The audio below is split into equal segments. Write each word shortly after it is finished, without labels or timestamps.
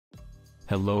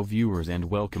Hello viewers and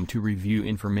welcome to Review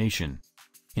Information.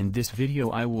 In this video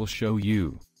I will show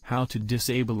you how to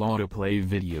disable autoplay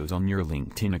videos on your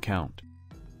LinkedIn account.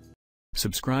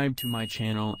 Subscribe to my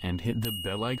channel and hit the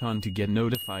bell icon to get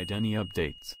notified any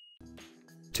updates.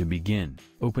 To begin,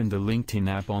 open the LinkedIn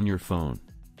app on your phone.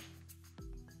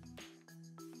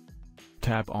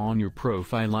 Tap on your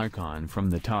profile icon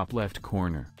from the top left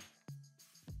corner.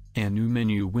 A new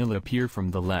menu will appear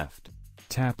from the left.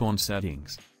 Tap on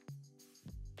Settings.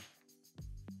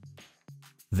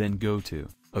 Then go to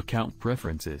Account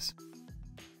Preferences.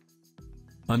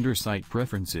 Under Site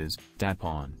Preferences, tap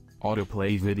on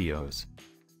Autoplay Videos.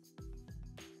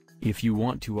 If you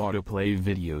want to autoplay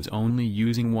videos only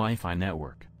using Wi-Fi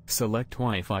network, select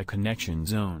Wi-Fi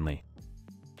connections only.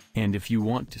 And if you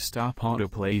want to stop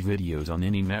autoplay videos on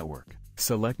any network,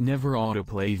 select Never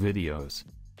Autoplay Videos.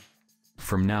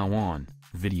 From now on,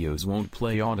 videos won't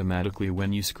play automatically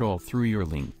when you scroll through your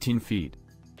LinkedIn feed.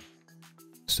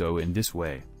 So in this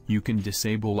way, you can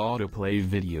disable autoplay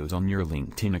videos on your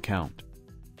LinkedIn account.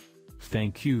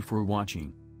 Thank you for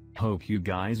watching. Hope you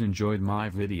guys enjoyed my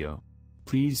video.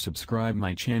 Please subscribe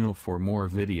my channel for more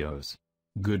videos.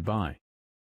 Goodbye.